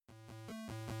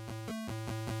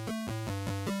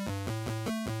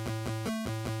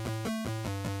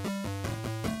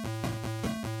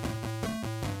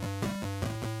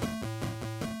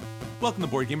Welcome to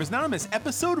Board Gamers Anonymous,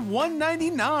 episode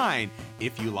 199.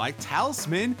 If you like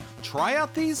Talisman, try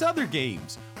out these other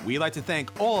games. We'd like to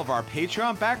thank all of our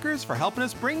Patreon backers for helping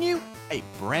us bring you a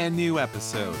brand new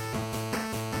episode.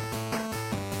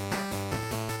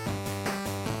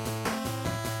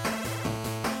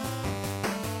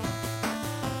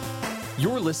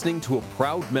 You're listening to a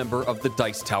proud member of the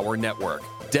Dice Tower Network,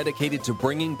 dedicated to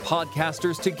bringing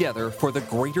podcasters together for the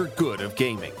greater good of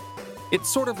gaming. It's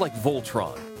sort of like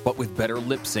Voltron, but with better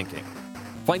lip syncing.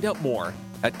 Find out more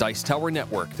at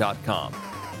dicetowernetwork.com.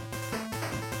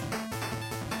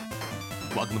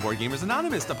 Welcome to Board Gamers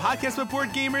Anonymous, the podcast about board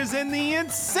gamers and the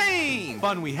insane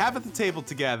fun we have at the table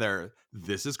together.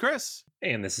 This is Chris.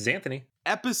 And this is Anthony.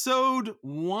 Episode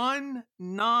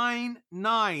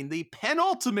 199, the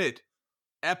penultimate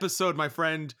episode, my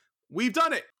friend. We've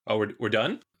done it. Oh, we're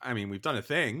done? I mean, we've done a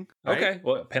thing. Right? Okay,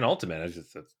 well, penultimate.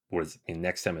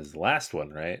 Next time is the last one,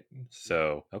 right?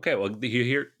 So, okay, well,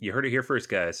 you heard it here first,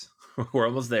 guys. We're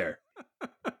almost there.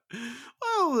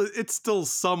 Well, it's still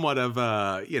somewhat of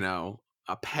a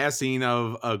passing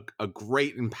of a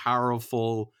great and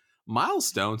powerful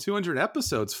milestone. 200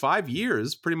 episodes, 5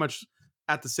 years, pretty much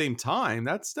at the same time.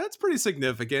 That's pretty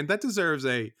significant. That deserves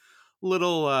a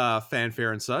little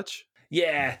fanfare and such.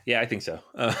 Yeah, I think so.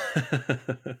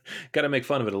 Got to make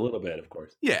fun of it a little bit, of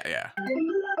course. Yeah.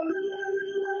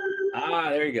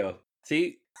 There you go.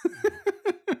 See?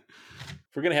 If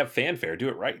we're going to have fanfare, do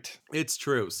it right. It's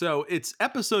true. So it's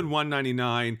episode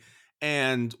 199,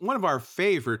 and one of our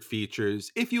favorite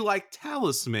features, if you like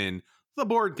Talisman, the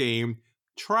board game,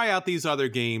 try out these other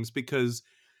games, because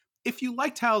if you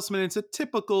like Talisman, it's a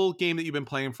typical game that you've been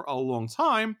playing for a long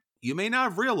time. You may not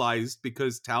have realized,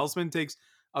 because Talisman takes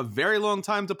a very long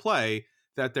time to play,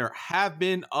 that there have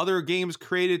been other games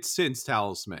created since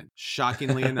Talisman,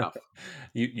 shockingly enough.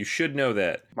 You should know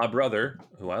that. My brother,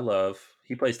 who I love,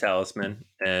 he plays Talisman,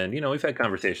 and we've had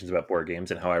conversations about board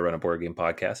games and how I run a board game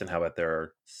podcast and how about there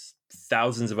are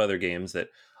thousands of other games that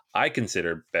I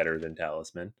consider better than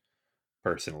Talisman,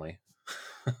 personally.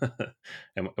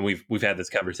 and we've had this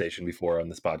conversation before on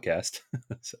this podcast.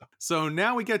 So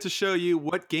now we get to show you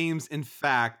what games, in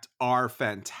fact, are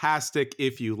fantastic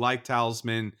if you like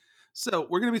Talisman. So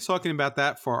we're going to be talking about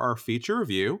that for our feature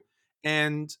review,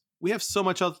 and we have so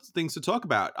much other things to talk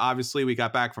about. Obviously, we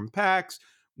got back from PAX.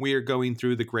 We are going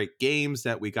through the great games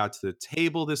that we got to the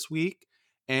table this week,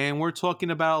 and we're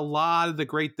talking about a lot of the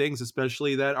great things,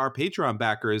 especially that our Patreon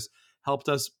backers helped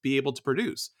us be able to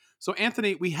produce. So,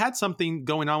 Anthony, we had something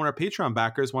going on with our Patreon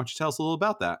backers. Why don't you tell us a little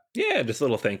about that? Yeah, just a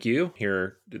little thank you.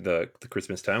 Here, the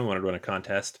Christmas time, we wanted to run a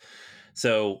contest.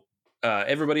 So,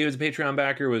 everybody who was a Patreon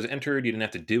backer was entered. You didn't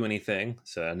have to do anything.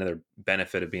 So, another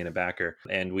benefit of being a backer.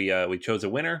 And we chose a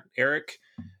winner, Eric.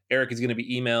 Eric is going to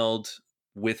be emailed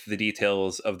with the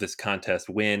details of this contest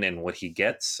win and what he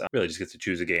gets. Really just gets to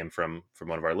choose a game from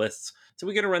one of our lists. So,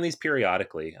 we're going to run these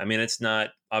periodically. I mean, it's not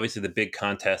obviously the big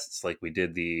contests like we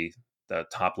did the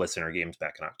top listener games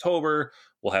back in October.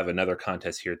 We'll have another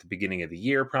contest here at the beginning of the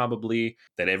year, probably,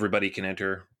 that everybody can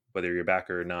enter, whether you're a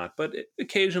backer or not. But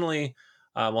occasionally,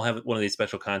 we'll have one of these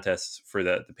special contests for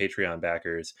the Patreon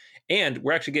backers. And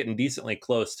we're actually getting decently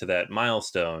close to that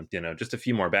milestone, just a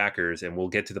few more backers, and we'll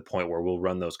get to the point where we'll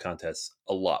run those contests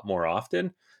a lot more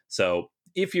often. So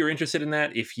if you're interested in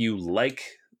that, if you like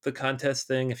the contest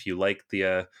thing, if you like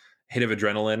the hit of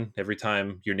adrenaline every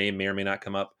time your name may or may not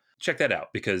come up, check that out,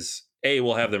 because A,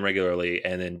 we'll have them regularly,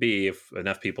 and then B, if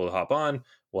enough people hop on,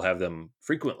 we'll have them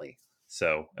frequently.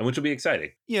 So, and which will be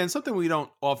exciting. Yeah, and something we don't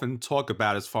often talk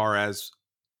about as far as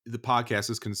the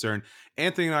podcast is concerned.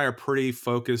 Anthony and I are pretty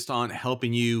focused on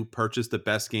helping you purchase the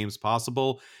best games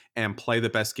possible and play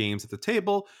the best games at the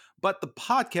table. But the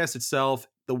podcast itself,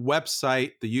 the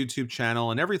website, the YouTube channel,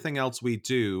 and everything else we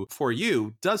do for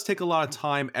you does take a lot of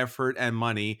time, effort, and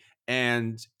money.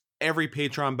 And every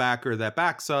Patreon backer that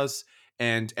backs us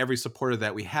and every supporter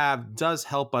that we have does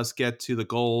help us get to the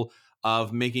goal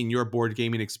of making your board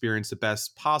gaming experience the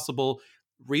best possible.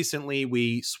 Recently,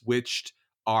 we switched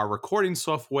our recording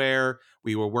software.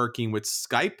 We were working with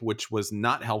Skype, which was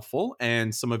not helpful,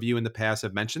 and some of you in the past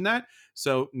have mentioned that.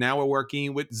 So now we're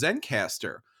working with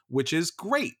Zencaster, which is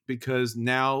great because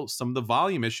now some of the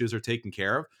volume issues are taken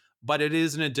care of, but it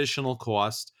is an additional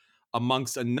cost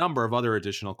amongst a number of other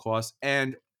additional costs.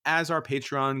 And as our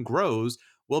Patreon grows,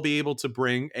 we'll be able to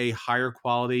bring a higher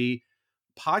quality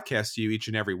podcast to you each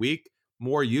and every week,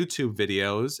 more YouTube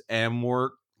videos, and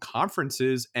more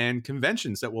conferences and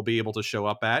conventions that we'll be able to show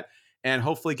up at, and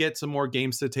hopefully get some more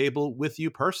games to the table with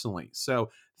you personally. So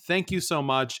thank you so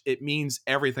much. It means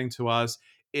everything to us.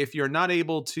 If you're not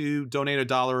able to donate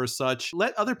 $1 or such,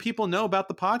 let other people know about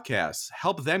the podcast.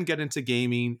 Help them get into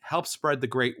gaming, help spread the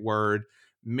great word.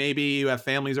 Maybe you have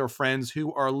families or friends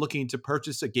who are looking to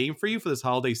purchase a game for you for this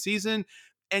holiday season,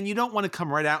 and you don't want to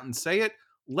come right out and say it.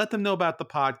 Let them know about the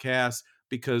podcast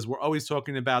because we're always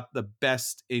talking about the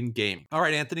best in gaming. All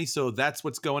right, Anthony, so that's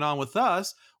what's going on with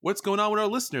us. What's going on with our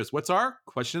listeners? What's our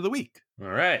question of the week? All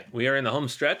right. We are in the home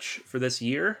stretch for this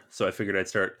year. So I figured I'd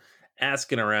start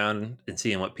asking around and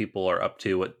seeing what people are up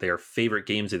to, what their favorite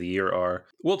games of the year are.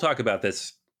 We'll talk about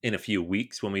this in a few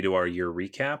weeks when we do our year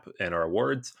recap and our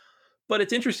awards. But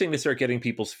it's interesting to start getting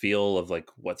people's feel of like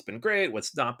what's been great,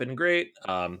 what's not been great.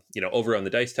 Over on the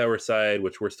Dice Tower side,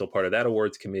 which we're still part of that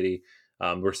awards committee,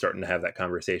 we're starting to have that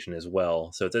conversation as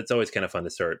well. So it's always kind of fun to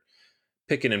start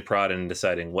picking and prodding and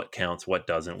deciding what counts, what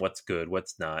doesn't, what's good,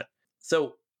 what's not.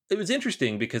 So it was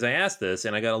interesting because I asked this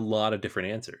and I got a lot of different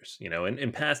answers.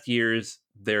 In past years,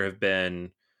 there have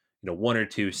been, one or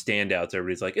two standouts.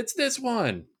 Everybody's like, it's this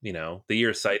one. The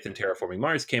year Scythe and Terraforming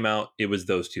Mars came out, it was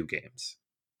those two games,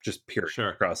 just period Sure.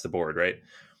 across the board, right?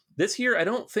 This year, I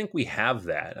don't think we have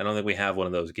that. I don't think we have one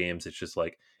of those games. It's just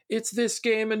like, it's this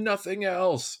game and nothing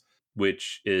else,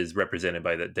 which is represented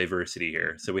by the diversity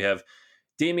here. So we have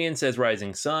Damien says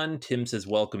Rising Sun. Tim says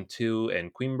Welcome to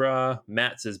and Coimbra.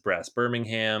 Matt says Brass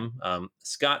Birmingham.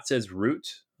 Scott says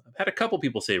Root. I've had a couple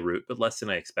people say Root, but less than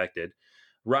I expected.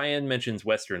 Ryan mentions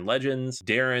Western Legends.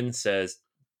 Darren says,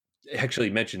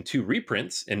 actually mentioned two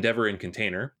reprints, Endeavor and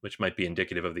Container, which might be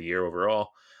indicative of the year overall.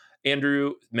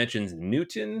 Andrew mentions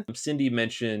Newton. Cindy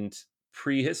mentioned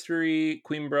Prehistory,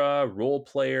 Coimbra, Role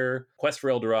Player, Quest for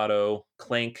El Dorado,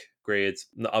 Clank grades.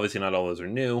 Obviously, not all those are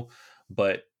new,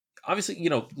 but obviously,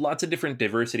 lots of different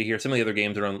diversity here. Some of the other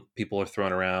games people are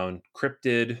throwing around.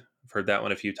 Cryptid, I've heard that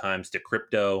one a few times.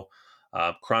 Decrypto,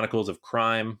 Chronicles of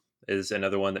Crime is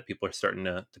another one that people are starting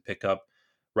to pick up.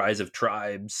 Rise of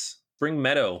Tribes, Spring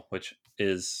Meadow, which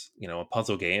is a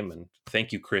puzzle game. And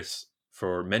thank you, Chris,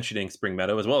 for mentioning Spring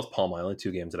Meadow, as well as Palm Island,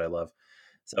 two games that I love.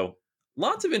 So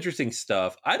lots of interesting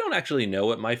stuff. I don't actually know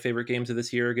what my favorite games of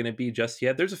this year are going to be just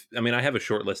yet. I have a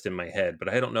short list in my head, but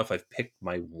I don't know if I've picked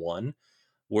my one.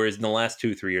 Whereas in the last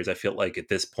 2-3 years, I feel like at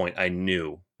this point, I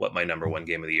knew what my number one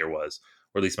game of the year was,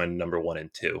 or at least my number 1 and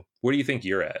 2. Where do you think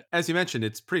you're at? As you mentioned,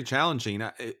 it's pretty challenging.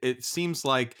 It seems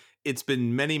like it's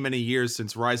been many, many years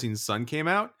since Rising Sun came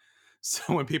out.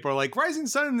 So when people are like, Rising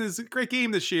Sun is a great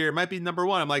game this year, it might be number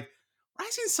one. I'm like,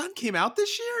 Rising Sun came out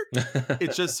this year?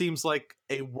 It just seems like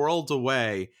a world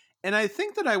away. And I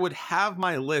think that I would have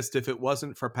my list if it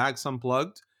wasn't for PAX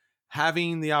Unplugged.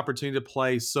 Having the opportunity to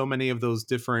play so many of those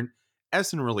different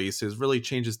Essen releases really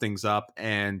changes things up.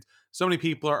 And so many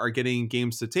people are getting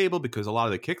games to table because a lot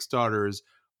of the Kickstarters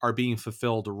are being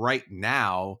fulfilled right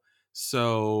now.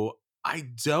 So I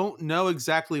don't know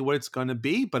exactly what it's going to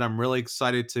be, but I'm really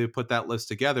excited to put that list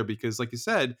together because, like you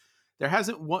said, there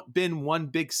hasn't been one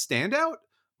big standout,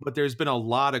 but there's been a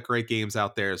lot of great games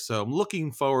out there. So I'm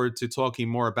looking forward to talking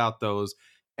more about those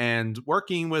and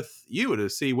working with you to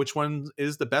see which one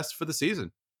is the best for the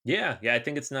season. Yeah, I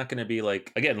think it's not going to be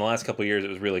like, again, the last couple of years,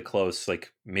 it was really close.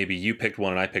 Like maybe you picked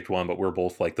one and I picked one, but we're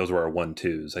both like, those were our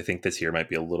 1-2s. I think this year might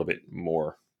be a little bit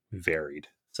more varied.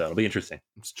 So it'll be interesting.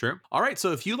 It's true. All right.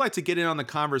 So if you'd like to get in on the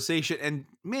conversation, and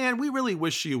man, we really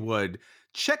wish you would,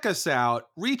 check us out,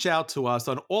 reach out to us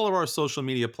on all of our social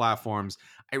media platforms.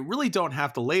 I really don't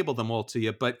have to label them all to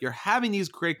you, but you're having these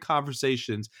great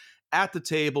conversations at the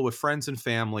table with friends and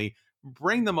family.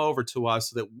 Bring them over to us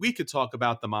so that we could talk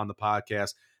about them on the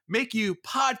podcast, make you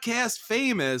podcast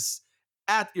famous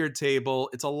at your table.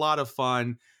 It's a lot of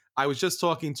fun. I was just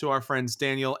talking to our friends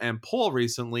Daniel and Paul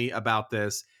recently about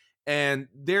this, and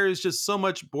there is just so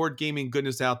much board gaming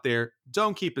goodness out there.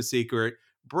 Don't keep a secret.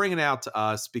 Bring it out to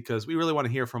us because we really want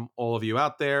to hear from all of you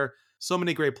out there. So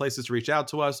many great places to reach out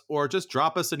to us or just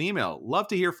drop us an email. Love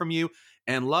to hear from you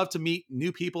and love to meet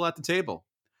new people at the table.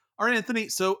 All right, Anthony.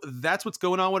 So that's what's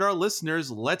going on with our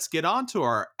listeners. Let's get on to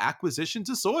our acquisition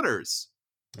disorders.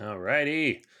 All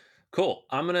righty. Cool.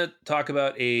 I'm going to talk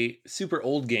about a super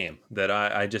old game that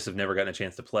I just have never gotten a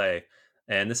chance to play.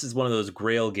 And this is one of those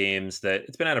Grail games that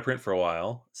it's been out of print for a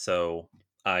while. So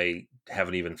I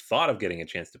haven't even thought of getting a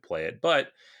chance to play it. But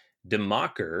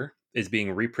Democker is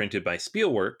being reprinted by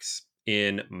Spielworks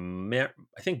in,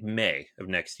 I think, May of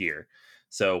next year.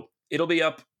 So it'll be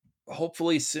up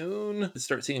hopefully soon.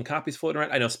 Start seeing copies floating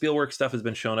around. I know Spielworks stuff has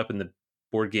been showing up in the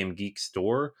Board Game Geek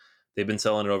store. They've been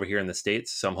selling it over here in the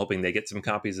States, so I'm hoping they get some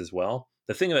copies as well.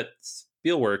 The thing about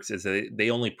Spielworks is that they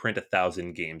only print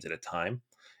 1,000 games at a time.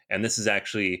 And this is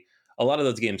actually, a lot of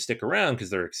those games stick around because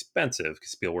they're expensive,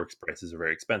 because Spielworks prices are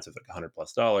very expensive, like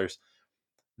 $100+.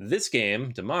 This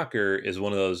game, Demacher, is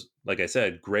one of those, like I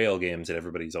said, grail games that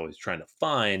everybody's always trying to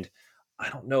find. I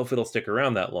don't know if it'll stick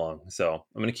around that long, so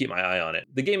I'm going to keep my eye on it.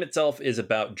 The game itself is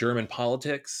about German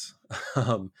politics,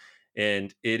 um,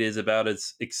 and it is about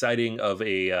as exciting of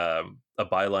a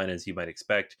byline as you might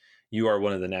expect. You are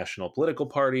one of the national political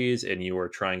parties, and you are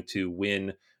trying to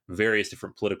win various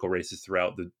different political races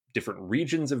throughout the different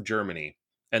regions of Germany.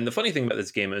 And the funny thing about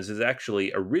this game is, it's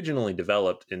actually originally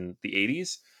developed in the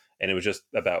 80s, and it was just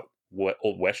about what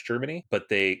old West Germany, but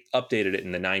they updated it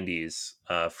in the 90s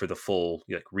for the full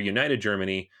like reunited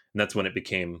Germany, and that's when it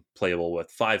became playable with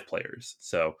 5 players.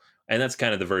 So, and that's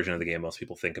kind of the version of the game most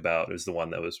people think about. It was the one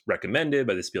that was recommended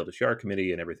by the Spiel des Jahres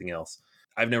committee and everything else.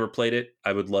 I've never played it.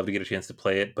 I would love to get a chance to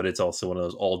play it, but it's also one of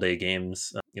those all-day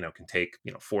games. Can take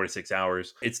 4 to 6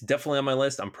 hours. It's definitely on my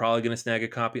list. I'm probably going to snag a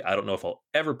copy. I don't know if I'll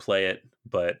ever play it,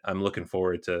 but I'm looking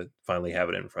forward to finally have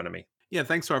it in front of me. Yeah,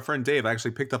 thanks to our friend Dave. I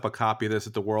actually picked up a copy of this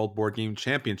at the World Board Game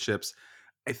Championships,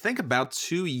 I think about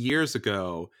 2 years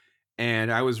ago.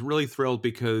 And I was really thrilled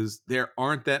because there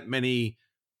aren't that many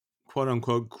quote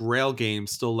unquote grail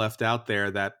games still left out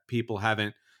there that people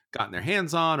haven't gotten their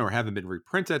hands on or haven't been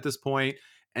reprinted at this point.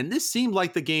 And this seemed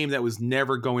like the game that was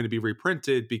never going to be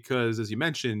reprinted because, as you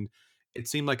mentioned, it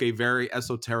seemed like a very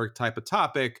esoteric type of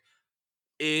topic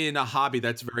in a hobby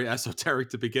that's very esoteric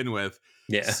to begin with.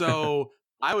 Yeah. So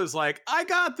I was like, I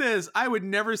got this. I would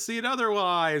never see it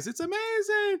otherwise. It's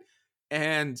amazing.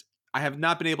 And I have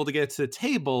not been able to get to the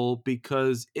table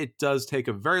because it does take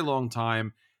a very long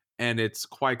time and it's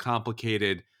quite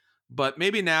complicated. But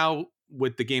maybe now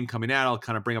with the game coming out, I'll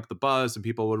kind of bring up the buzz and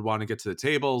people would want to get to the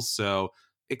table. So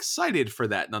excited for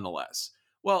that nonetheless.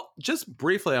 Well, just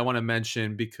briefly, I want to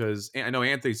mention because I know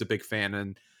Anthony's a big fan,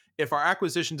 and if our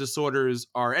acquisition disorders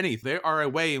are any, they are a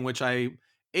way in which I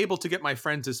able to get my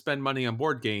friends to spend money on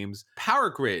board games. Power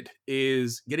Grid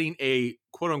is getting a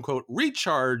quote unquote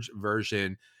recharge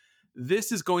version.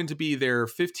 This is going to be their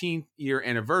 15th year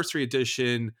anniversary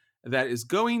edition that is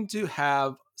going to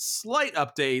have slight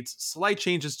updates, slight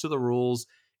changes to the rules.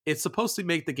 It's supposed to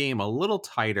make the game a little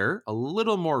tighter, a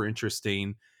little more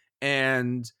interesting,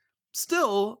 and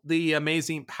still the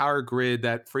amazing power grid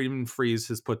that Freedom Freeze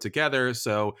has put together.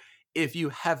 So if you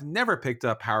have never picked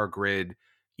up Power Grid,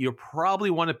 you probably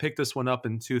want to pick this one up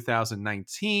in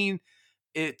 2019.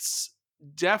 It's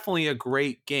definitely a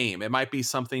great game. It might be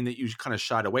something that you kind of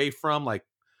shied away from, like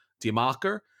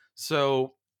Demacher.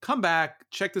 So come back,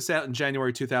 check this out in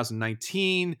January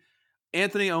 2019.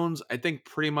 Anthony owns, I think,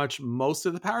 pretty much most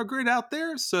of the power grid out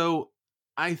there. So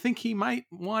I think he might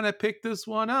want to pick this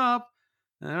one up.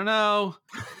 I don't know.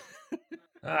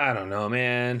 I don't know,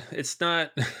 man. It's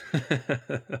not.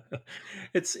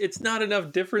 It's not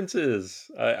enough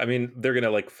differences. I mean, they're gonna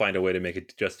like find a way to make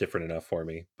it just different enough for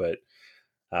me. But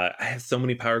I have so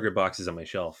many Power Grid boxes on my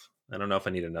shelf. I don't know if I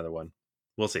need another one.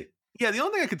 We'll see. Yeah, the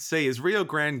only thing I could say is Rio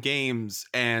Grande Games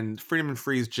and Freedom and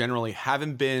Freeze generally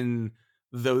haven't been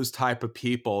those type of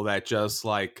people that just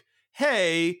like,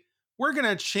 hey, we're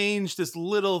gonna change this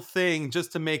little thing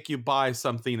just to make you buy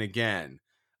something again.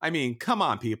 I mean, come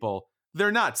on, people.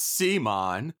 They're not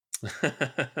Simon.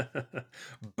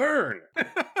 Burn.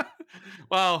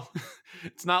 Well,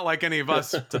 it's not like any of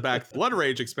us to back Blood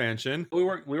Rage expansion. We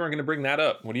weren't going to bring that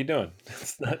up. What are you doing?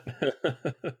 It's not.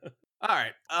 All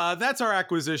right, that's our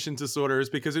acquisition disorders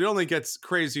because it only gets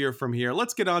crazier from here.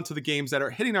 Let's get on to the games that are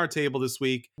hitting our table this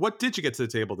week. What did you get to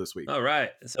the table this week? All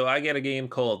right. So I get a game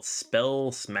called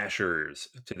Spell Smashers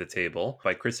to the table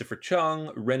by Christopher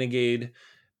Chung. Renegade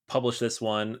published this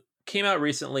one. Came out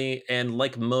recently, and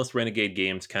like most Renegade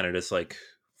games, kind of just like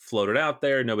floated out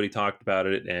there. Nobody talked about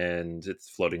it, and it's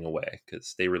floating away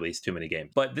because they released too many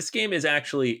games. But this game is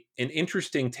actually an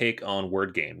interesting take on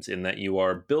word games in that you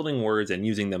are building words and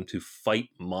using them to fight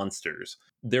monsters.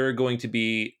 There are going to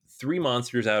be 3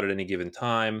 monsters out at any given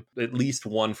time, at least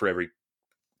one for every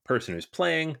person who's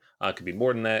playing. Could be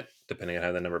more than that, depending on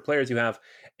how the number of players you have.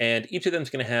 And each of them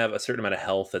is going to have a certain amount of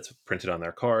health that's printed on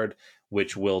their card,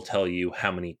 which will tell you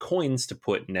how many coins to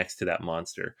put next to that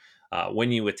monster.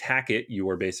 When you attack it, you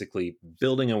are basically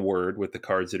building a word with the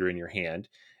cards that are in your hand,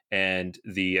 and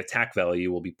the attack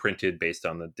value will be printed based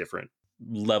on the different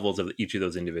levels of each of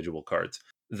those individual cards.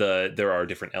 There are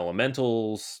different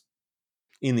elementals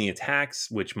in the attacks,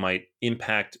 which might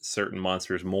impact certain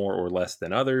monsters more or less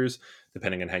than others,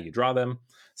 depending on how you draw them.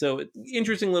 So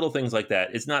interesting little things like that.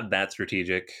 It's not that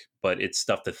strategic, but it's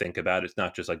stuff to think about. It's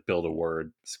not just like build a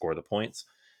word, score the points.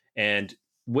 And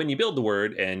when you build the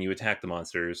word and you attack the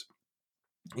monsters,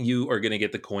 you are going to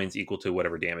get the coins equal to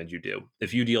whatever damage you do.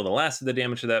 If you deal the last of the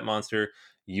damage to that monster,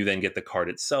 you then get the card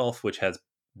itself, which has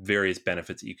various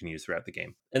benefits that you can use throughout the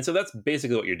game. And so that's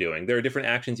basically what you're doing. There are different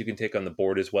actions you can take on the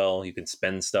board as well. You can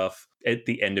spend stuff at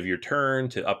the end of your turn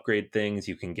to upgrade things.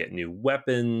 You can get new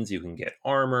weapons. You can get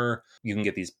armor. You can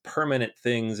get these permanent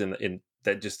things and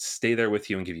that just stay there with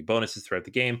you and give you bonuses throughout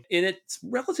the game. And it's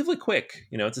relatively quick.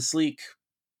 It's a sleek,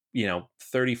 30,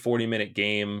 40-minute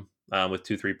game with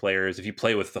 2, 3 players. If you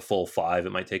play with the full 5,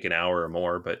 it might take an hour or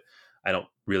more, but I don't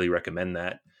really recommend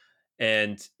that.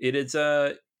 And it is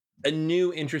a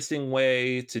new interesting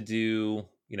way to do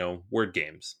word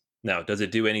games. Now, does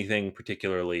it do anything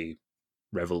particularly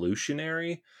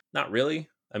revolutionary? Not really.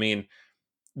 I mean,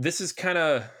 this is kind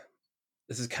of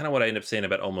what I end up saying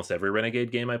about almost every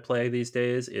Renegade game I play these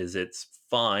days. Is it's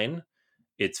fine,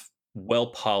 it's well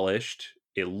polished,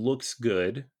 it looks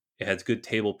good, it has good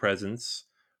table presence,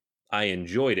 I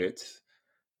enjoyed it,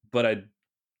 but I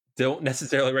don't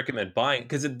necessarily recommend buying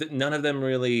because none of them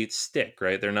really stick,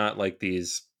 right? They're not like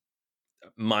these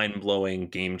mind-blowing,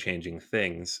 game-changing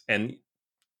things. And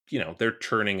they're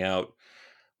churning out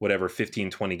whatever 15,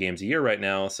 20 games a year right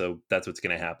now, so that's what's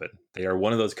going to happen. They are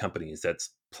one of those companies that's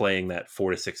playing that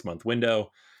 4 to 6 month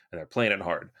window, and they're playing it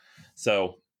hard.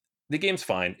 So the game's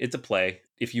fine. It's a play.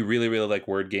 If you really, really like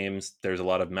word games, there's a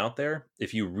lot of them out there.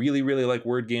 If you really, really like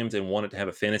word games and want it to have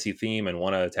a fantasy theme and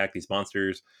want to attack these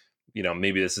monsters,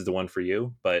 maybe this is the one for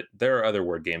you. But there are other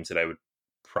word games that I would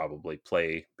probably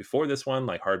play before this one,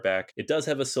 like Hardback. It does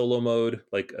have a solo mode,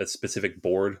 like a specific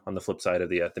board on the flip side of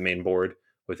the main board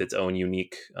with its own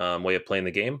unique way of playing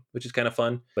the game, which is kind of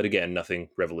fun. But again, nothing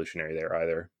revolutionary there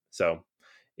either. So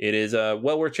it is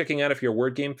well worth checking out if you're a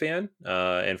word game fan.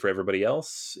 And for everybody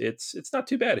else, it's not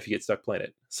too bad if you get stuck playing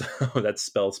it. So that's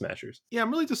Spell Smashers. Yeah,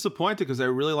 I'm really disappointed because I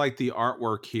really like the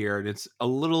artwork here, and it's a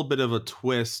little bit of a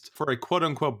twist for a quote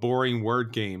unquote boring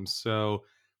word game. So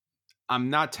I'm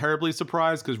not terribly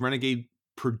surprised because Renegade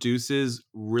produces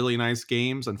really nice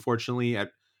games, unfortunately, at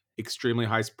extremely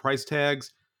high price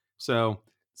tags. So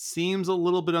seems a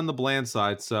little bit on the bland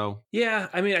side. So Yeah,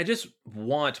 I mean, I just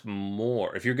want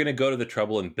more. If you're going to go to the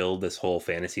trouble and build this whole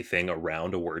fantasy thing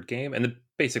around a word game, and the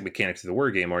basic mechanics of the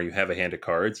word game are you have a hand of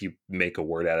cards, you make a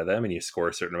word out of them, and you score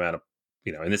a certain amount of,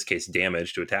 in this case,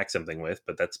 damage to attack something with,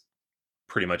 but that's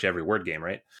pretty much every word game,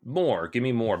 right? More, give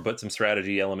me more, put some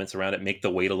strategy elements around it, make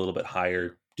the weight a little bit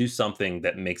higher, do something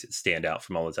that makes it stand out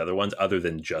from all those other ones other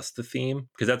than just the theme,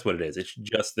 because that's what it is. It's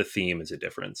just the theme is a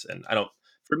difference. And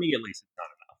for me at least, it's not.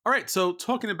 all right, so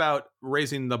talking about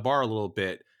raising the bar a little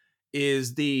bit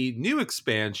is the new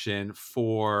expansion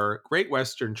for Great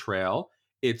Western Trail.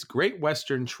 It's Great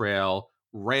Western Trail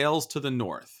Rails to the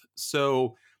North.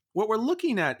 So what we're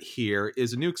looking at here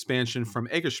is a new expansion from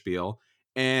Eggerspiel,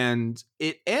 and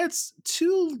it adds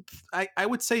two, I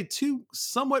would say, two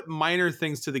somewhat minor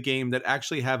things to the game that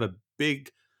actually have a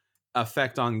big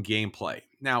effect on gameplay.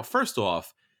 Now, first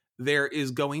off, there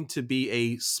is going to be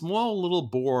a small little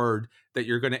board that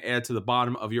you're going to add to the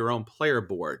bottom of your own player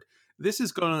board. This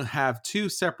is going to have two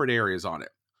separate areas on it.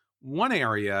 One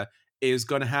area is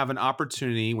going to have an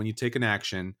opportunity when you take an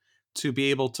action to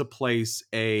be able to place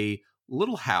a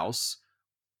little house,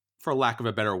 for lack of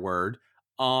a better word,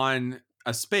 on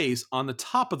a space on the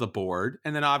top of the board.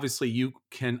 And then obviously you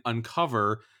can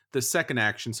uncover the second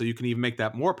action so you can even make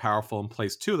that more powerful and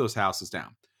place two of those houses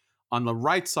down. On the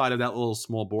right side of that little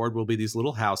small board will be these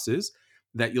little houses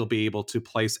that you'll be able to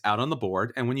place out on the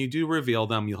board. And when you do reveal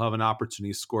them, you'll have an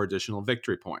opportunity to score additional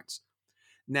victory points.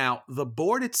 Now, the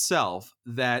board itself,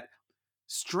 that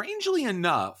strangely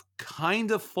enough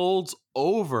kind of folds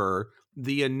over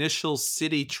the initial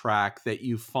city track that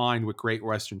you find with Great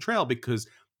Western Trail, because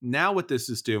now what this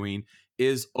is doing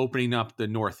is opening up the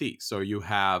Northeast. So you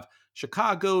have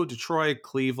Chicago, Detroit,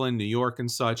 Cleveland, New York,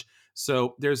 and such.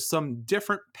 So there's some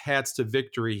different paths to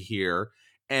victory here.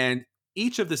 And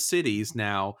each of the cities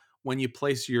now, when you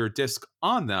place your disc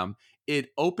on them, it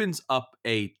opens up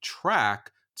a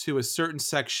track to a certain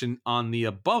section on the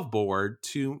above board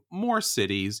to more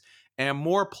cities and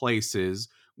more places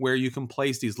where you can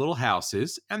place these little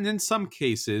houses, and in some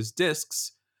cases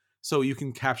discs, so you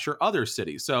can capture other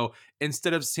cities. So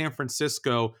instead of San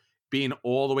Francisco being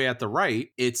all the way at the right,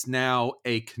 it's now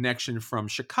a connection from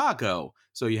Chicago.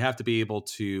 So you have to be able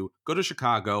to go to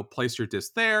Chicago, place your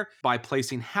disc there. By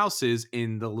placing houses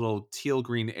in the little teal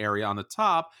green area on the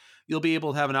top, you'll be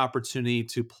able to have an opportunity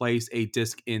to place a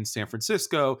disc in San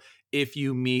Francisco if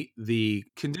you meet the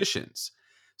conditions.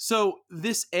 So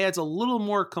this adds a little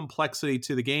more complexity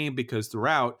to the game, because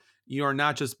throughout, you are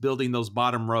not just building those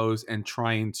bottom rows and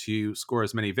trying to score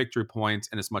as many victory points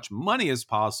and as much money as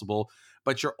possible,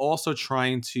 but you're also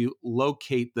trying to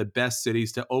locate the best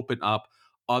cities to open up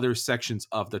other sections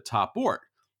of the top board.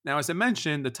 Now, as I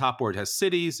mentioned, the top board has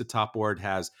cities, the top board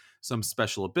has some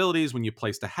special abilities. When you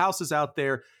place the houses out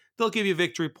there, they'll give you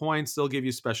victory points, they'll give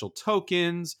you special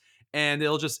tokens, and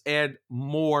it'll just add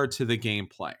more to the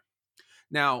gameplay.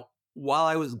 Now, while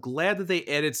I was glad that they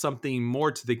added something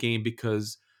more to the game,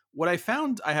 because what I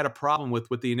found I had a problem with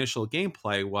the initial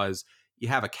gameplay was you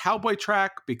have a cowboy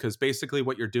track because basically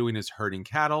what you're doing is herding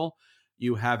cattle.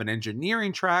 You have an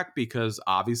engineering track because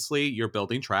obviously you're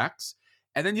building tracks.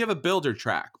 And then you have a builder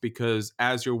track because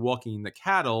as you're walking the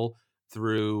cattle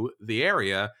through the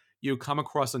area, you come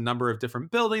across a number of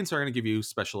different buildings that are going to give you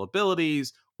special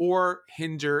abilities or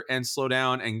hinder and slow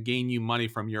down and gain you money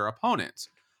from your opponents.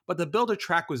 But the builder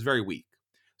track was very weak.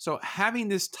 So having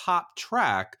this top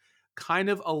track kind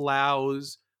of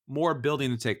allows more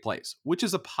building to take place, which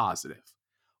is a positive.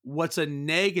 What's a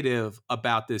negative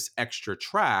about this extra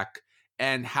track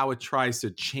and how it tries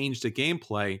to change the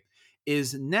gameplay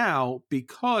is now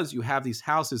because you have these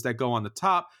houses that go on the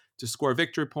top to score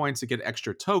victory points, to get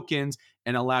extra tokens,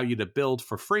 and allow you to build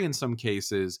for free in some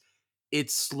cases, it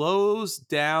slows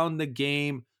down the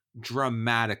game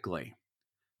dramatically.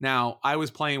 Now, I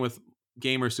was playing with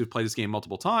gamers who've played this game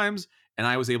multiple times, and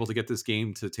I was able to get this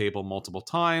game to the table multiple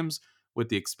times with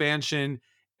the expansion,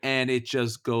 and it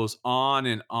just goes on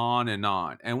and on and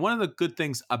on. And one of the good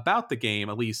things about the game,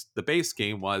 at least the base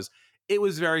game, was it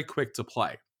was very quick to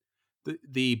play.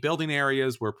 The building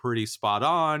areas were pretty spot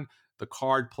on. The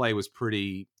card play was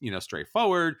pretty,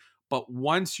 straightforward. But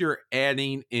once you're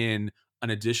adding in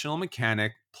an additional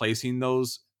mechanic, placing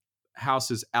those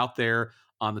houses out there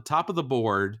on the top of the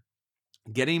board,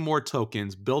 getting more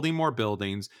tokens, building more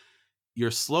buildings, you're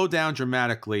slowed down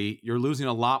dramatically. You're losing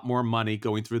a lot more money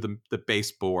going through the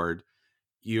base board.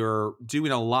 You're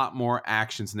doing a lot more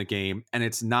actions in the game, and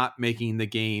it's not making the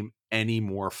game any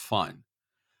more fun.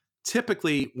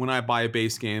 Typically, when I buy a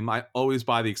base game, I always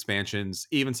buy the expansions,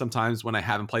 even sometimes when I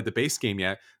haven't played the base game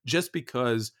yet, just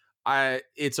because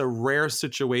it's a rare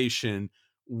situation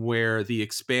where the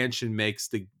expansion makes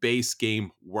the base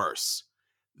game worse.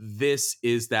 This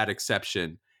is that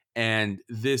exception, and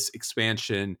this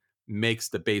expansion makes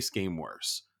the base game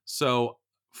worse. So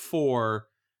for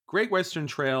Great Western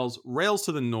Trails, Rails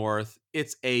to the North,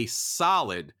 it's a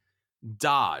solid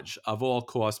dodge of all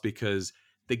costs because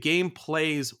the game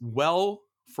plays well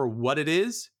for what it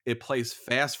is. It plays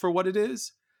fast for what it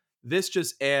is. This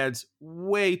just adds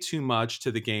way too much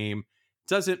to the game.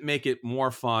 Doesn't make it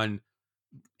more fun.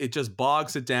 It just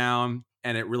bogs it down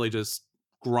and it really just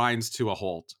grinds to a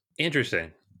halt.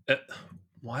 Interesting. Uh,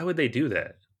 why would they do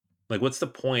that? Like, what's the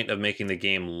point of making the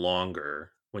game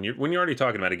longer when you're already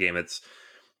talking about a game that's,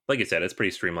 like you said, it's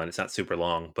pretty streamlined. It's not super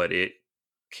long, but it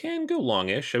can go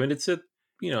longish. I mean, it's a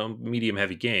medium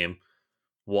heavy game.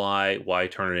 Why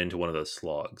turn it into one of those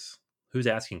slogs? Who's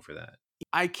asking for that?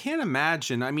 I can't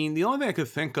imagine. I mean, the only thing I could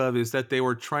think of is that they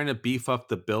were trying to beef up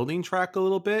the building track a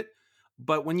little bit.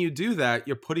 But when you do that,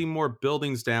 you're putting more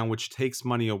buildings down, which takes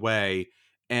money away,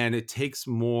 and it takes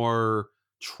more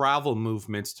travel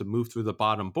movements to move through the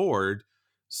bottom board.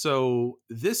 So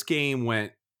this game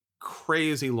went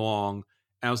crazy long.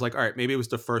 And I was like, all right, maybe it was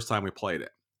the first time we played it.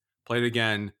 Played it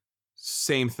again,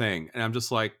 same thing. And I'm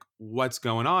just like, what's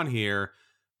going on here?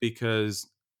 Because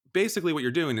basically what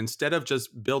you're doing, instead of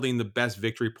just building the best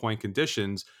victory point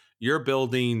conditions, you're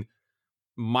building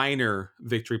minor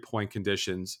victory point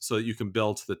conditions so that you can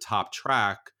build to the top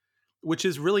track, which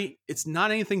is really, it's not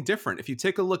anything different. If you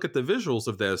take a look at the visuals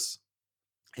of this,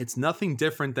 it's nothing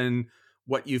different than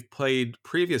what you've played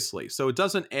previously. So it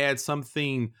doesn't add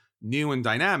something new and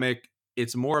dynamic.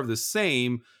 It's more of the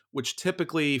same, which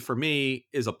typically for me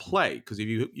is a play. Because if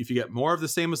you get more of the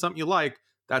same of something you like,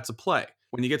 that's a play.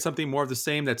 When you get something more of the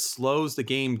same that slows the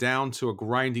game down to a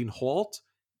grinding halt,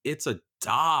 it's a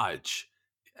dodge.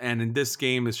 And in this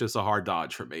game, it's just a hard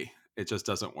dodge for me. It just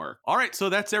doesn't work. All right, so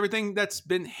that's everything that's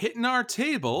been hitting our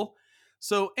table.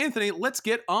 So, Anthony, let's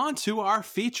get on to our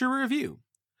feature review.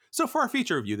 So, for our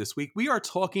feature review this week, we are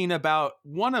talking about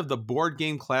one of the board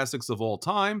game classics of all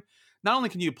time. Not only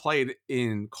can you play it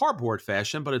in cardboard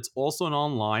fashion, but it's also an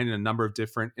online in a number of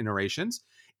different iterations.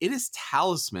 It is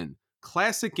Talisman,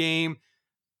 classic game,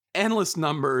 endless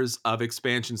numbers of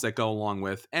expansions that go along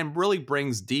with, and really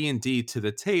brings D&D to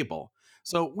the table.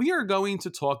 So we are going to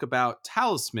talk about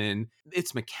Talisman,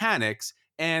 its mechanics,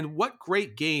 and what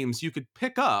great games you could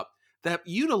pick up that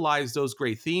utilize those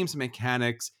great themes and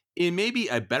mechanics in maybe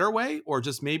a better way, or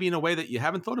just maybe in a way that you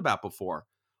haven't thought about before.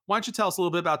 Why don't you tell us a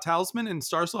little bit about Talisman and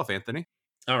start us off, Anthony?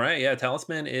 All right, yeah,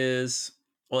 Talisman is,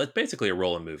 well, it's basically a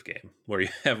roll and move game where you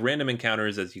have random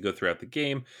encounters as you go throughout the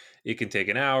game. It can take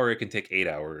an hour, it can take 8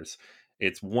 hours.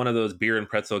 It's one of those beer and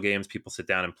pretzel games. People sit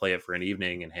down and play it for an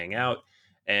evening and hang out.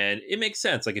 And it makes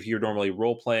sense. Like if you're normally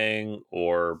role playing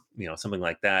or, something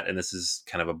like that, and this is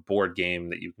kind of a board game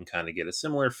that you can kind of get a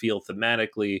similar feel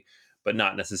thematically, but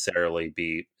not necessarily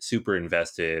be super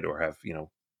invested or have,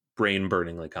 brain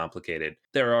burningly complicated.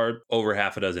 There are over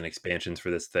half a dozen expansions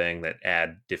for this thing that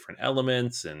add different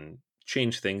elements and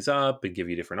change things up and give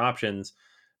you different options.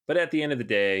 But at the end of the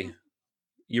day,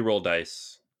 you roll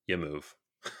dice, you move,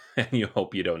 and you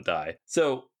hope you don't die.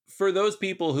 So, for those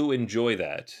people who enjoy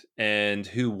that and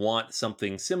who want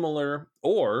something similar,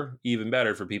 or even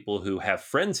better, for people who have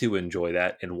friends who enjoy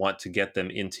that and want to get them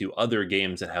into other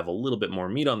games that have a little bit more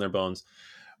meat on their bones,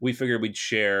 we figured we'd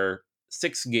share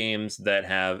 6 games that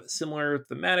have similar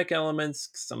thematic elements,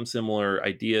 some similar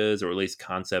ideas, or at least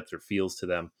concepts or feels to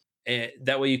them. And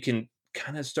that way you can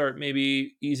kind of start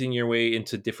maybe easing your way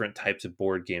into different types of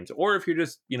board games, or if you're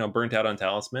just burnt out on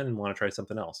Talisman and want to try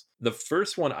something else. The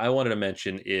first one I wanted to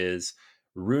mention is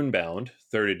Runebound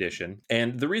 3rd edition,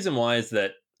 and the reason why is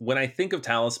that when I think of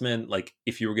Talisman, like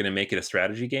if you were going to make it a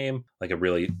strategy game, like a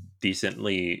really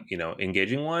decently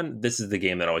engaging one, this is the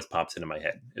game that always pops into my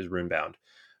head, is Runebound.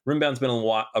 Runebound's been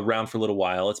around for a little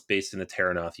while. It's based in the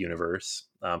Terranoth universe,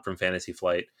 from Fantasy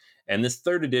Flight, and this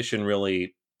 3rd edition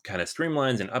really kind of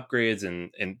streamlines and upgrades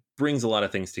and brings a lot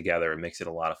of things together and makes it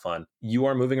a lot of fun. You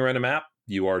are moving around a map.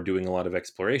 You are doing a lot of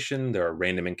exploration. There are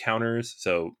random encounters.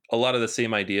 So a lot of the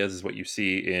same ideas as what you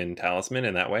see in Talisman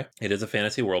in that way. It is a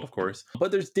fantasy world, of course, but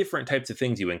there's different types of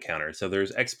things you encounter. So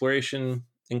there's exploration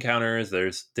encounters,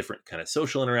 there's different kind of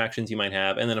social interactions you might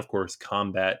have, and then of course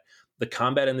combat. The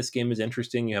combat in this game is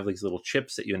interesting. You have these little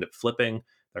chips that you end up flipping.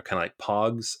 They're kind of like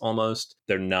pogs almost.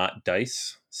 They're not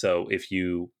dice. So if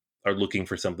you are looking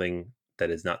for something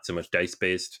that is not so much dice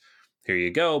based, here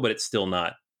you go, but it's still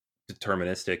not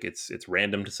deterministic. It's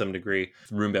random to some degree.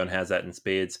 Runebound has that in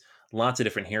spades. Lots of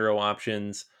different hero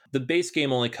options. The base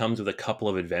game only comes with a couple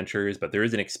of adventures, but there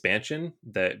is an expansion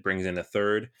that brings in a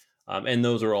third, and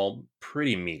those are all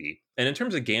pretty meaty. And in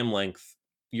terms of game length,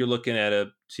 you're looking at a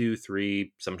 2,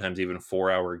 3, sometimes even 4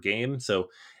 hour game. So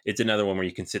it's another one where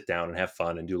you can sit down and have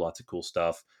fun and do lots of cool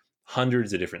stuff.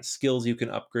 Hundreds of different skills you can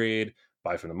upgrade,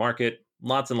 buy from the market.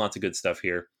 Lots and lots of good stuff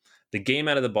here. The game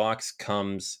out of the box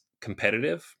comes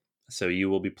competitive, so you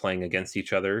will be playing against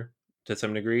each other to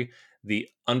some degree. The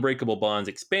Unbreakable Bonds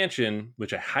expansion,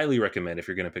 which I highly recommend if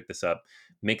you're going to pick this up,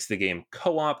 makes the game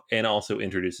co-op and also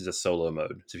introduces a solo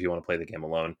mode. So if you want to play the game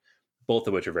alone, both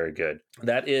of which are very good.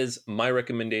 That is my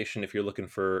recommendation if you're looking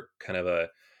for kind of a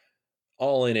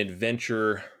all-in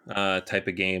adventure type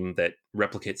of game that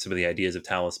replicates some of the ideas of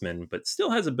Talisman, but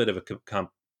still has a bit of a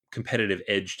competitive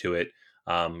edge to it.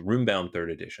 Runebound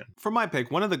 3rd edition. For my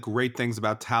pick, one of the great things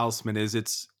about Talisman is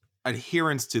its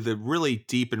adherence to the really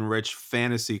deep and rich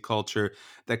fantasy culture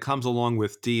that comes along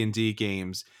with D&D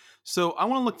games. So I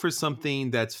want to look for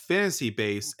something that's fantasy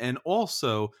based and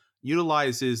also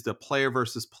utilizes the player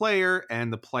versus player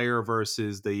and the player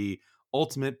versus the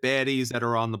ultimate baddies that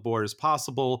are on the board as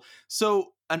possible. So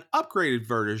an upgraded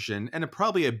version and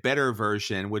probably a better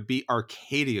version would be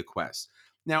Arcadia Quest.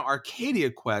 Now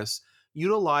Arcadia Quest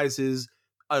utilizes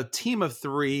a team of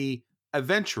 3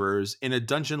 adventurers in a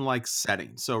dungeon like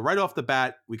setting. So, right off the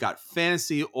bat, we got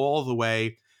fantasy all the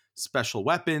way, special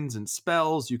weapons and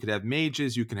spells. You could have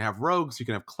mages, you can have rogues, you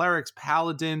can have clerics,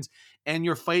 paladins, and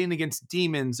you're fighting against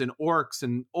demons and orcs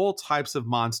and all types of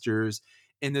monsters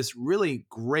in this really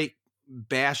great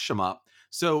bash 'em up.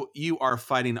 So, you are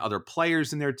fighting other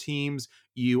players in their teams.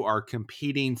 You are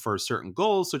competing for certain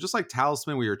goals. So, just like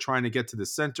Talisman, where you're trying to get to the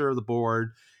center of the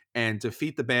board and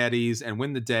defeat the baddies and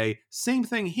win the day. Same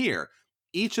thing here.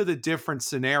 Each of the different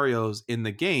scenarios in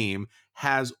the game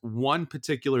has one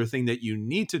particular thing that you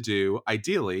need to do,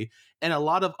 ideally, and a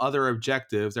lot of other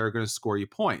objectives that are going to score you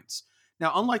points.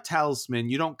 Now, unlike Talisman,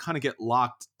 you don't kind of get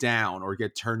locked down or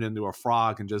get turned into a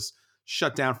frog and just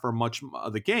shut down for much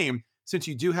of the game. Since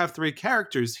you do have 3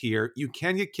 characters here, you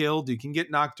can get killed, you can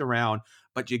get knocked around,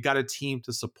 but you got a team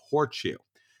to support you.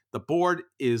 The board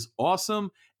is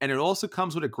awesome, and it also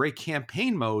comes with a great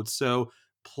campaign mode. So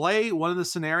play one of the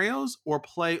scenarios or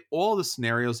play all the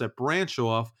scenarios that branch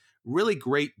off. Really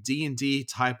great D&D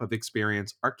type of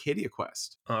experience, Arcadia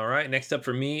Quest. All right, next up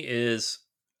for me is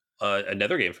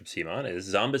another game from Simon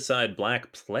is Zombicide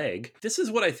Black Plague. This is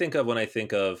what I think of when I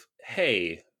think of,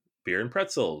 hey, beer and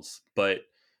pretzels, but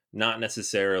not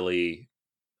necessarily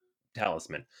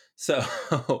Talisman. So,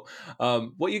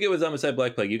 what you get with Zombicide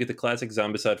Black Plague, you get the classic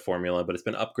Zombicide formula, but it's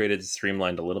been upgraded and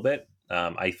streamlined a little bit.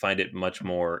 I find it much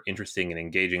more interesting and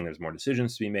engaging. There's more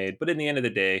decisions to be made. But in the end of the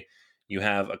day, you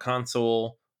have a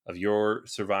console of your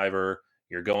survivor.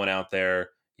 You're going out there.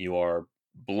 You are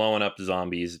blowing up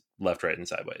zombies left, right, and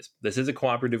sideways. This is a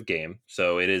cooperative game,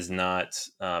 so it is not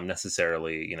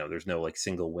necessarily, there's no like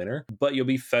single winner, but you'll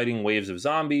be fighting waves of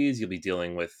zombies. You'll be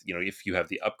dealing with, if you have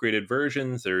the upgraded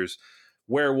versions, there's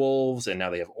werewolves, and now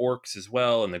they have orcs as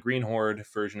well in the Green Horde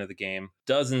version of the game.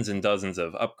 Dozens and dozens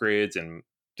of upgrades and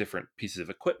different pieces of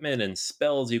equipment and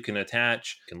spells you can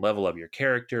attach. You can level up your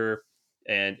character,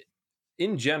 and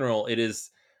in general, it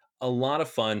is a lot of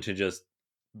fun to just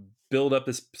build up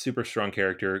this super strong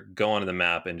character, go onto the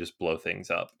map, and just blow things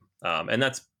up. And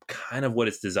that's kind of what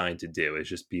it's designed to do, is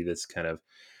just be this kind of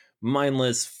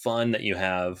mindless fun that you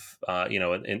have.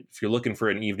 And if you're looking for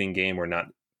an evening game where not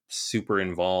super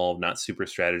involved, not super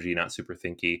strategy, not super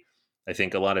thinky, I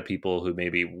think a lot of people who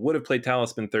maybe would have played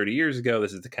Talisman 30 years ago,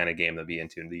 this is the kind of game they'll be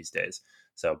into these days.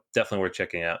 So definitely worth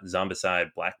checking out.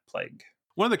 Zombicide Black Plague.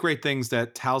 One of the great things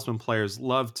that Talisman players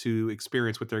love to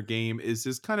experience with their game is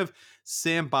this kind of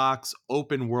sandbox,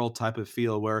 open world type of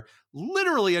feel where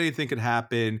literally anything could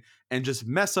happen and just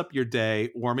mess up your day,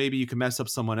 or maybe you can mess up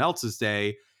someone else's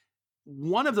day.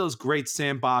 One of those great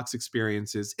sandbox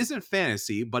experiences isn't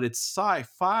fantasy, but it's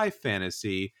sci-fi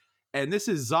fantasy. And this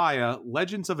is Zaya,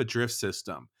 Legends of a Drift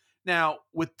System. Now,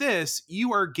 with this,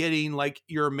 you are getting like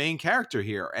your main character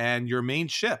here and your main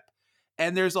ship.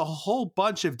 And there's a whole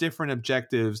bunch of different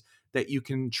objectives that you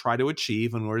can try to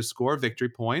achieve in order to score victory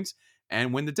points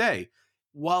and win the day.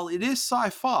 While it is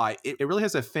sci-fi, it really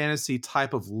has a fantasy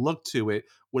type of look to it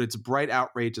with its bright,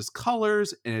 outrageous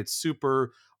colors and its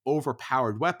super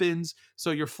overpowered weapons. So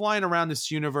you're flying around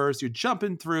this universe, you're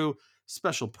jumping through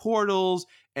special portals,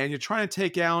 and you're trying to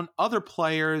take down other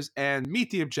players and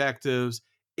meet the objectives.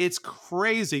 It's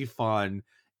crazy fun.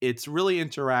 It's really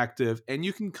interactive, and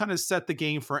you can kind of set the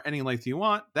game for any length you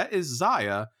want. That is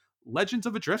Zaya, Legends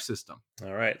of a Drift System.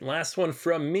 All right, last one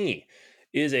from me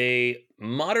is a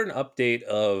modern update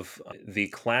of the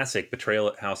classic Betrayal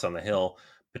at House on the Hill,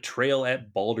 Betrayal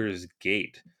at Baldur's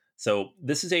Gate. So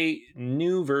this is a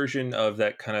new version of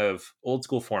that kind of old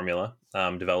school formula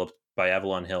developed by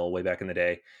Avalon Hill way back in the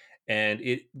day, and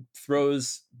it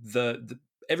throws the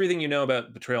everything you know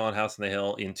about Betrayal on House on the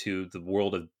Hill into the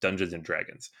world of Dungeons and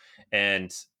Dragons.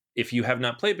 And if you have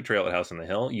not played Betrayal at House on the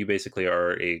Hill, you basically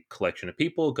are a collection of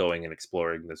people going and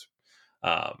exploring this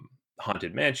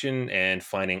haunted mansion and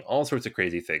finding all sorts of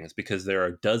crazy things, because there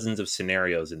are dozens of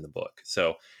scenarios in the book.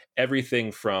 So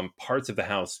everything from parts of the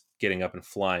house getting up and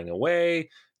flying away,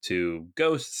 to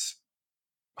ghosts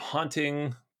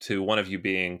haunting, to one of you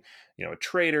being, a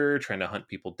traitor trying to hunt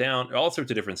people down, all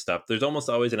sorts of different stuff. There's almost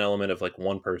always an element of like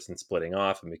one person splitting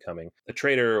off and becoming a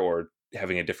traitor, or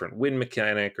having a different win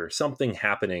mechanic, or something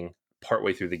happening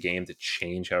partway through the game to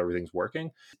change how everything's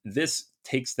working. This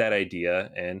takes that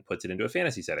idea and puts it into a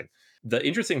fantasy setting. The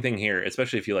interesting thing here,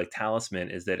 especially if you like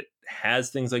Talisman, is that it has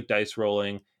things like dice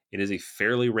rolling. It is a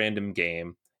fairly random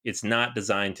game. It's not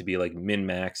designed to be like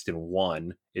min-maxed and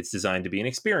won. It's designed to be an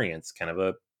experience, kind of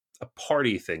a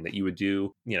party thing that you would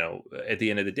do, at the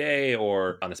end of the day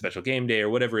or on a special game day or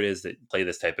whatever it is that play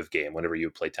this type of game whenever you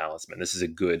play Talisman. This is a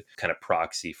good kind of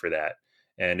proxy for that.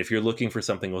 And if you're looking for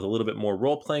something with a little bit more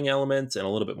role-playing elements and a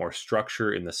little bit more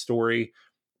structure in the story,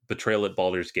 Betrayal at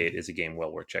Baldur's Gate is a game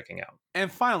well worth checking out.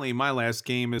 And finally, my last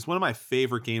game is one of my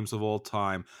favorite games of all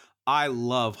time. I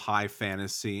love high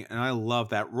fantasy, and I love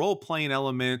that role-playing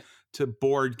element to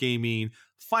board gaming,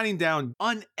 fighting down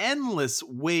endless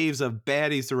waves of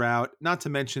baddies throughout, not to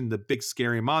mention the big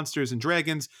scary monsters and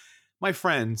dragons. My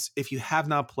friends, if you have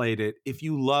not played it, if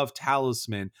you love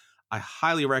Talisman, I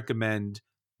highly recommend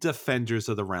Defenders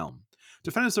of the Realm.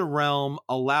 Defenders of the Realm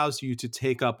allows you to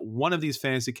take up one of these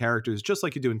fantasy characters, just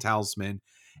like you do in Talisman,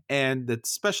 and that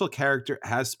special character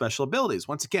has special abilities.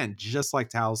 Once again, just like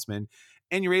Talisman,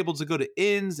 and you're able to go to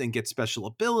inns and get special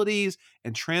abilities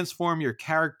and transform your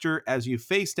character as you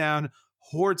face down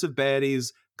hordes of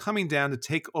baddies coming down to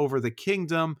take over the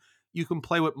kingdom. You can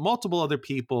play with multiple other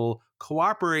people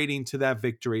cooperating to that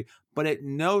victory, but at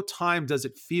no time does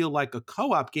it feel like a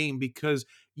co-op game, because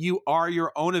you are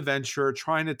your own adventurer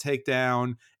trying to take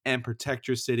down and protect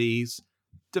your cities.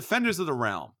 Defenders of the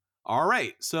Realm. All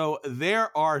right, so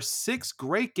there are 6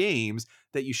 great games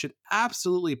that you should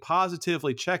absolutely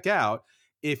positively check out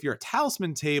if your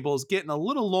Talisman table is getting a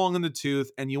little long in the tooth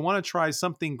and you want to try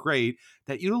something great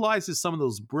that utilizes some of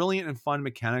those brilliant and fun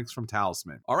mechanics from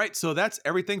Talisman. All right, so that's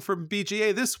everything from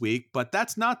BGA this week, but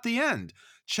that's not the end.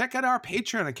 Check out our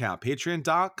Patreon account,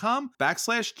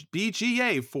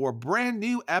 patreon.com/BGA, for brand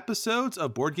new episodes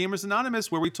of Board Gamers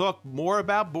Anonymous, where we talk more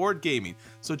about board gaming.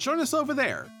 So join us over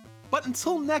there. But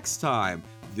until next time,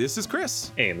 this is Chris.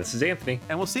 Hey, and this is Anthony.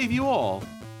 And we'll save you all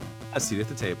a seat at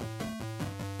the table.